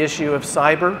always the issue of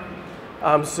cyber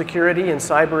security and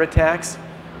cyber attacks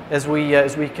as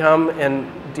we come and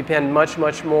depend much,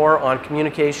 much more on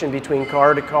communication between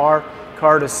car to car,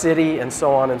 car to city, and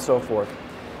so on and so forth.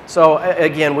 So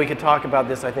again, we could talk about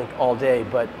this, I think, all day,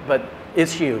 but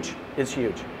it's huge. It's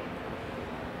huge.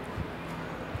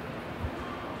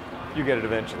 You get it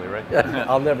eventually, right?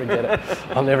 I'll never get it.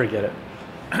 I'll never get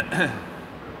it.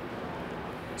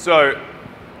 So,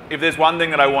 if there's one thing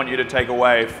that I want you to take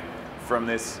away from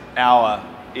this hour,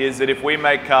 is that if we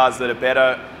make cars that are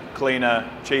better, cleaner,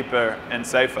 cheaper, and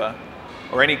safer,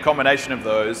 or any combination of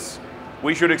those,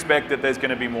 we should expect that there's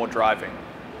going to be more driving.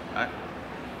 Right?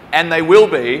 And they will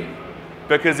be,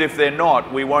 because if they're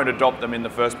not, we won't adopt them in the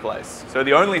first place. So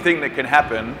the only thing that can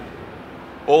happen,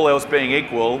 all else being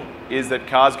equal, is that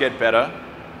cars get better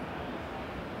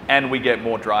and we get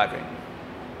more driving.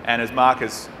 And as Mark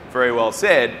has very well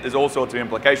said, there's all sorts of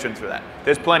implications for that.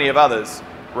 There's plenty of others.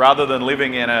 Rather than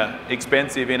living in an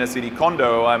expensive inner city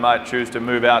condo, I might choose to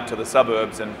move out to the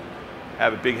suburbs and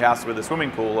have a big house with a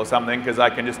swimming pool or something, because I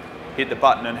can just hit the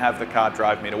button and have the car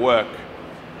drive me to work.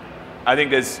 I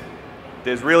think there's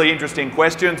really interesting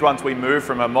questions once we move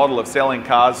from a model of selling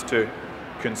cars to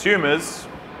consumers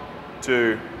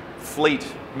to fleet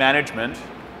management.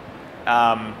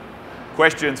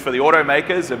 Questions for the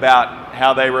automakers about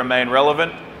how they remain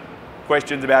relevant.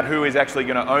 Questions about who is actually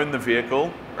going to own the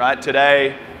vehicle. Right?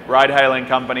 Today, ride-hailing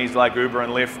companies like Uber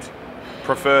and Lyft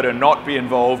prefer to not be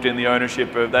involved in the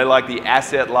ownership of, they like the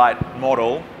asset-light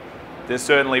model. There's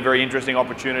certainly very interesting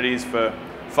opportunities for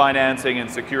financing and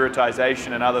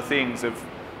securitization and other things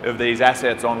of these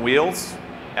assets on wheels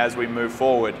as we move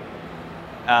forward.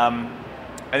 I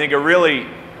think a really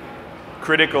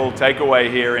critical takeaway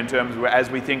here in terms of as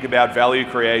we think about value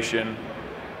creation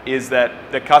is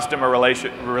that the customer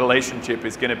relationship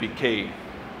is going to be key.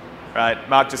 Right?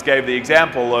 Mark just gave the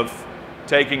example of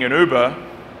taking an Uber.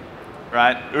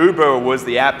 Right? Uber was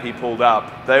the app he pulled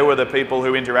up. They were the people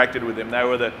who interacted with him. They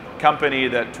were the company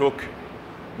that took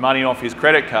money off his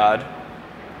credit card.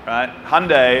 Right?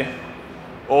 Hyundai,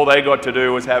 all they got to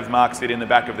do was have Mark sit in the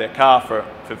back of their car for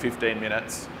 15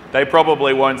 minutes. They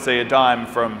probably won't see a dime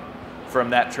from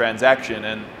that transaction.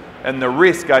 And the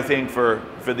risk, I think, for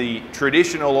the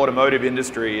traditional automotive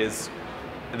industry is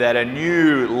that a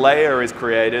new layer is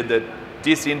created that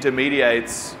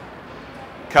disintermediates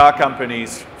car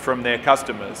companies from their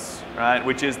customers, right?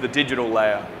 Which is the digital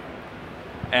layer.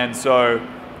 And so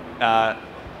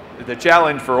the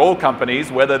challenge for all companies,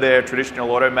 whether they're traditional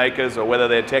automakers or whether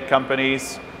they're tech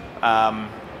companies,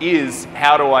 is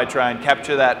how do I try and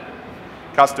capture that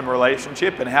customer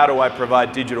relationship, and how do I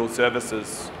provide digital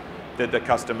services that the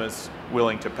customer's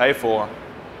willing to pay for?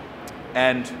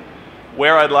 And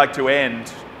where I'd like to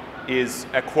end is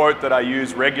a quote that I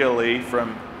use regularly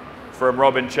from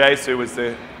Robin Chase, who was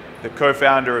the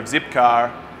co-founder of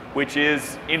Zipcar, which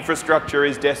is, infrastructure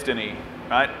is destiny,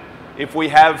 right? If we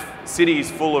have cities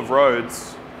full of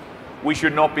roads, we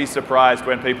should not be surprised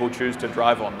when people choose to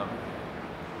drive on them.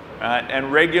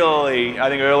 And regularly, I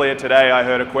think earlier today I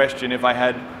heard a question, if I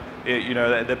had,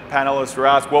 the panelists were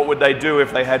asked, what would they do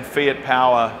if they had fiat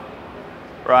power,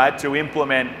 right, to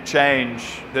implement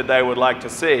change that they would like to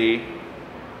see,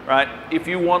 right? If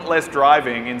you want less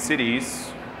driving in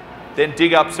cities, then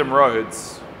dig up some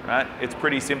roads, right? It's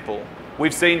pretty simple.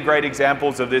 We've seen great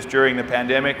examples of this during the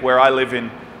pandemic. Where I live in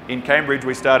Cambridge,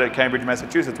 Cambridge,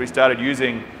 Massachusetts, we started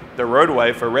using the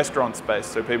roadway for restaurant space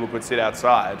so people could sit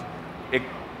outside.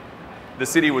 The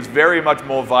city was very much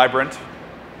more vibrant.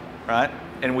 right?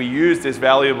 And we use this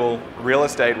valuable real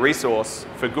estate resource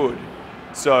for good.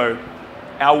 So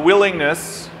our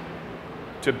willingness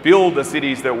to build the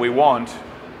cities that we want,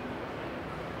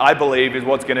 I believe, is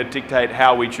what's going to dictate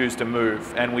how we choose to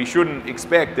move. And we shouldn't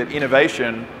expect that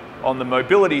innovation on the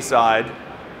mobility side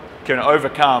can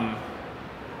overcome,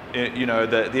 you know,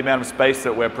 the amount of space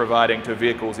that we're providing to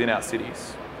vehicles in our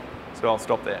cities. So I'll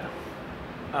stop there.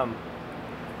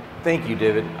 Thank you,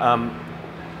 David.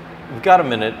 We've got a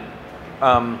minute.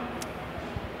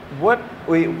 What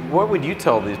would you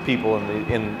tell these people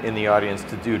in the audience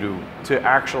to do to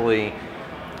actually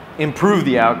improve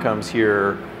the outcomes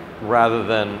here, rather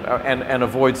than and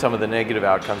avoid some of the negative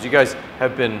outcomes? You guys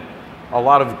have been a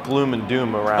lot of gloom and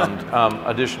doom around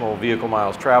additional vehicle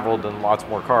miles traveled and lots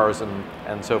more cars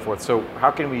and so forth. So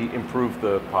how can we improve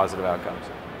the positive outcomes?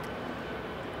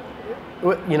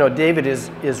 You know, David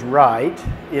is right.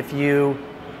 If you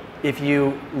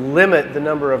limit the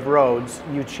number of roads,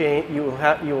 you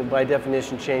will by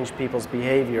definition change people's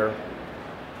behavior.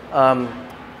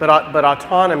 But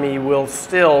autonomy will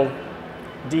still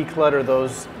declutter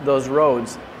those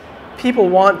roads. People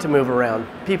want to move around.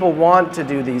 People want to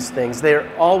do these things. They're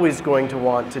always going to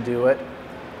want to do it.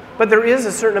 But there is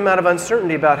a certain amount of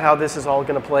uncertainty about how this is all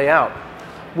going to play out.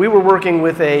 We were working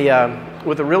with a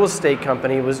real estate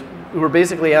company. We were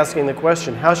basically asking the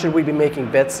question, how should we be making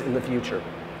bets in the future?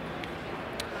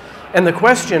 And the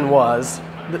question was,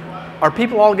 are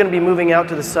people all going to be moving out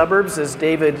to the suburbs, as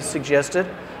David suggested,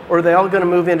 or are they all going to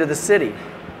move into the city?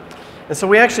 And so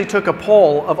we actually took a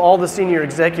poll of all the senior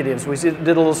executives. We did a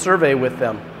little survey with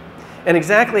them. And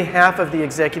exactly half of the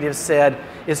executives said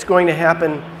it's going to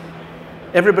happen,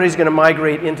 everybody's going to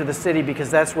migrate into the city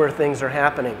because that's where things are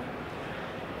happening.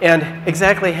 And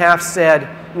exactly half said,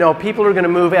 no, people are going to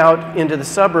move out into the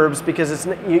suburbs because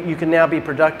you can now be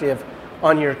productive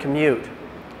on your commute.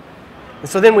 And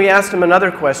so then we asked them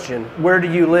another question, where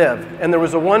do you live? And there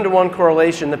was a one-to-one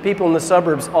correlation. The people in the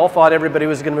suburbs all thought everybody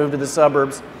was going to move to the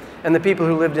suburbs, and the people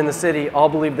who lived in the city all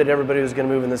believed that everybody was going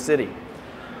to move in the city.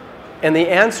 And the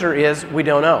answer is, we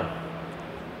don't know.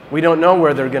 We don't know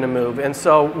where they're going to move. And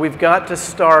so we've got to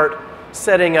start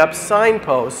setting up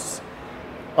signposts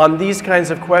on these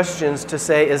kinds of questions to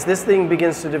say, as this thing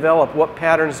begins to develop, what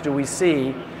patterns do we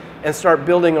see? And start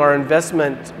building our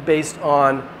investment based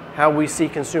on how we see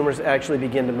consumers actually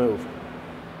begin to move.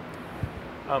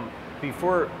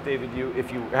 Before, David,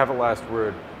 if you have a last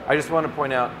word, I just want to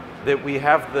point out that we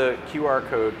have the QR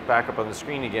code back up on the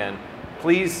screen again.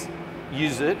 Please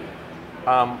use it.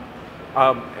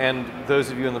 And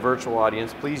those of you in the virtual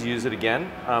audience, please use it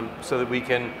again so that we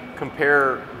can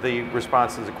compare the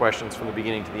responses to questions from the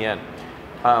beginning to the end.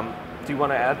 Do you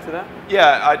want to add to that?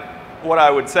 Yeah, what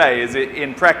I would say is,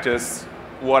 in practice,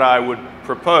 what I would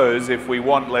propose if we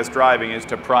want less driving is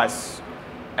to price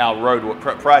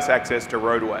access to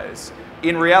roadways.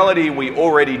 In reality, we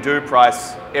already do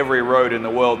price every road in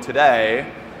the world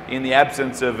today. In the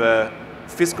absence of a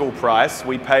fiscal price,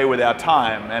 we pay with our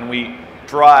time, and we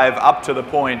drive up to the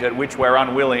point at which we're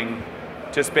unwilling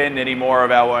to spend any more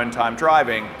of our own time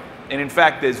driving. And in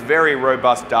fact, there's very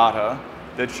robust data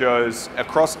that shows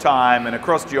across time and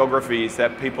across geographies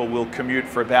that people will commute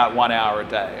for about 1 hour a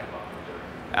day.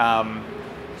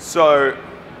 So,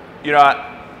 you know,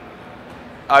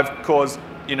 I've caused,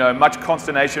 you know, much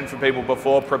consternation for people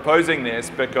before proposing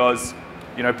this because,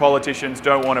 you know, politicians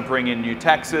don't want to bring in new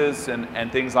taxes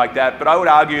and things like that. But I would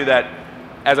argue that,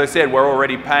 as I said, we're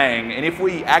already paying. And if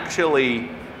we actually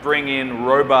bring in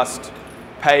robust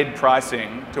paid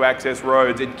pricing to access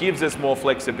roads, it gives us more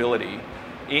flexibility.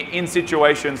 In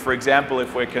situations, for example,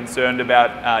 if we're concerned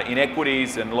about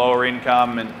inequities and lower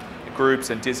income and groups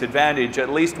and disadvantage, at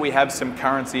least we have some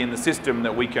currency in the system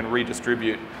that we can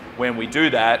redistribute when we do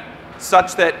that,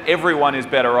 such that everyone is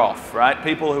better off, right?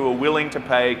 People who are willing to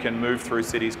pay can move through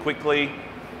cities quickly,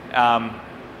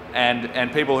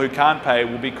 and people who can't pay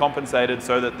will be compensated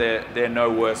so that they're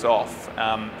no worse off.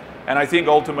 And I think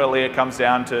ultimately it comes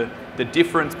down to the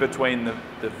difference between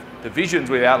the visions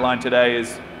we've outlined today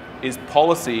is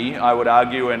policy, I would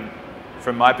argue, and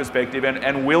from my perspective,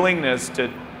 and willingness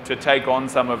to take on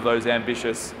some of those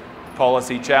ambitious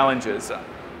policy challenges.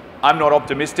 I'm not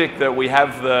optimistic that we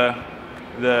have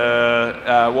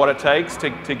what it takes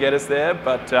to get us there,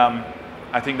 but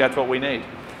I think that's what we need.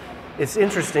 It's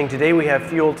interesting, today we have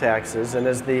fuel taxes, and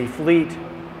as the fleet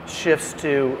shifts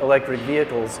to electric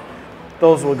vehicles,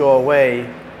 those will go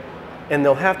away and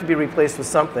they'll have to be replaced with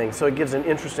something. So it gives an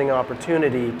interesting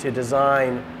opportunity to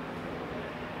design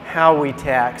how we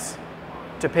tax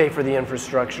to pay for the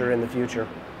infrastructure in the future.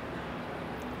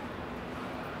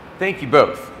 Thank you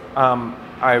both.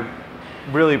 I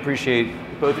really appreciate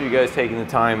both of you guys taking the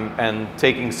time and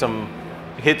taking some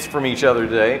hits from each other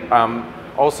today.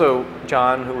 Also,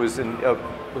 John, who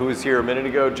was here a minute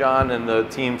ago, John and the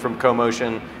team from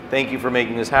CoMotion, thank you for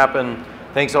making this happen.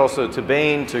 Thanks also to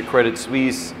Bain, to Credit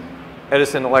Suisse,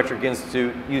 Edison Electric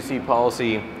Institute,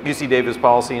 UC Davis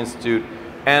Policy Institute,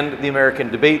 and the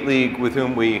American Debate League, with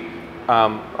whom we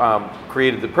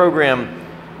created the program.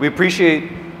 We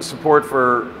appreciate support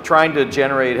for trying to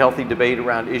generate healthy debate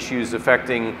around issues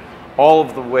affecting all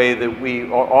of the way that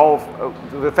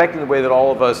affecting the way that all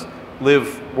of us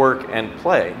live, work, and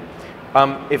play.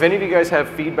 If any of you guys have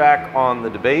feedback on the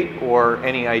debate or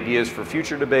any ideas for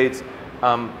future debates,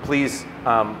 please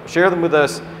share them with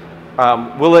us.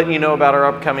 We'll let you know about our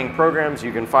upcoming programs.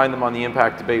 You can find them on the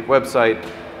Impact Debate website,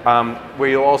 where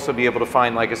you'll also be able to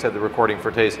find, like I said, the recording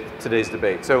for today's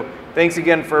debate. So thanks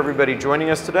again for everybody joining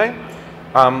us today.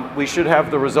 We should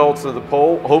have the results of the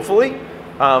poll, hopefully,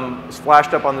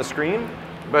 flashed up on the screen,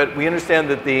 but we understand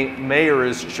that the mayor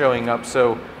is showing up,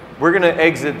 so we're going to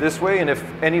exit this way, and if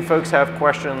any folks have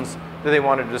questions that they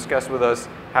want to discuss with us,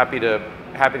 happy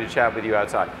to chat with you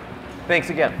outside. Thanks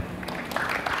again.